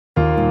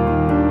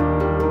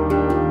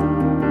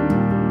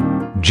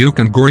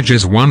Juuku Gorge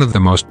is one of the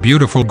most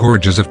beautiful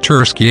gorges of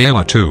Turkey.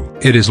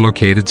 It is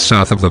located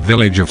south of the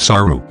village of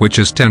Suu, which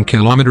is 10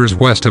 kilometers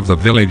west of the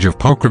village of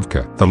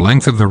Pokrovka. The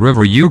length of the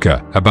river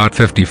Juuku, about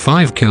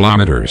 55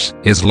 kilometers,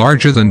 is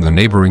larger than the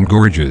neighboring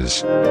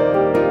gorges.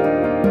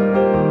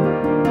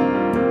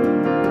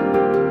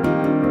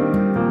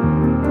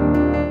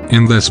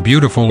 In this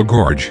beautiful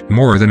gorge,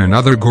 more than in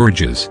other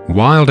gorges,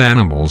 wild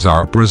animals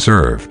are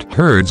preserved.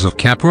 Herds of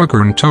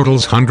capricorn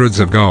totals hundreds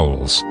of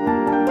goals.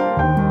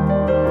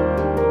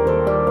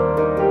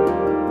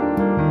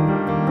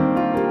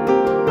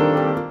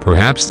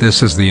 Perhaps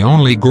this is the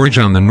only gorge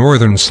on the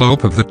northern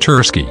slope of the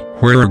Turkey,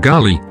 where a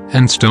gully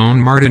and stone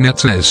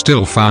martinetsa is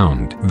still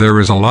found. There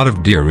is a lot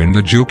of deer in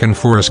the Juuku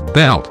forest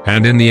belt,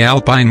 and in the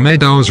alpine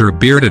meadows are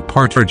bearded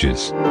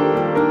partridges.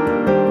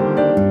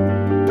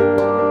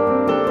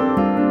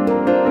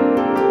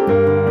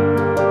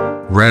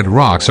 Red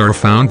rocks are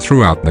found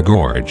throughout the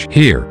gorge.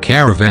 Here,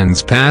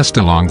 caravans passed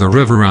along the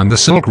river on the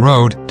Silk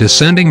Road,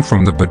 descending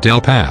from the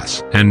Badel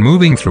Pass, and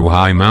moving through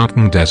high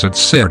mountain desert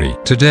city.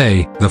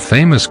 Today, the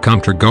famous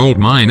Kumter gold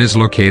mine is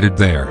located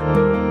there.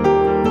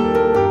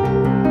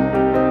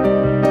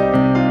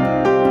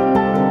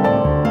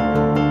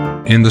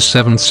 In the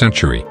 7th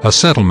century, a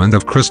settlement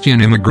of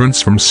Christian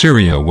immigrants from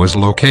Syria was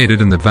located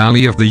in the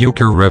valley of the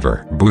Juuku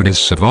River.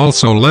 Buddhists have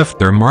also left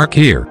their mark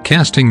here,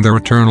 casting their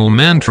eternal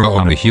mantra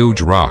on a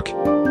huge rock.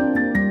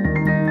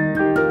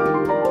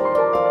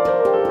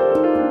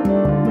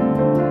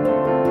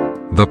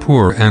 The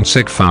poor and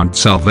sick found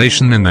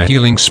salvation in the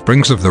healing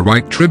springs of the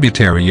right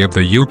tributary of the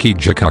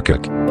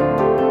Kyrgyzstan.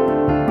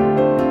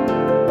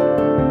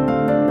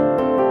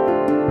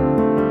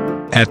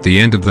 At the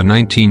end of the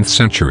 19th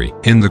century,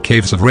 in the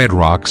caves of red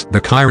rocks,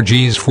 the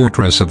Kyrgyz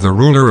fortress of the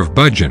ruler of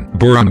Budjan,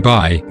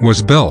 Boranbai,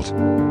 was built.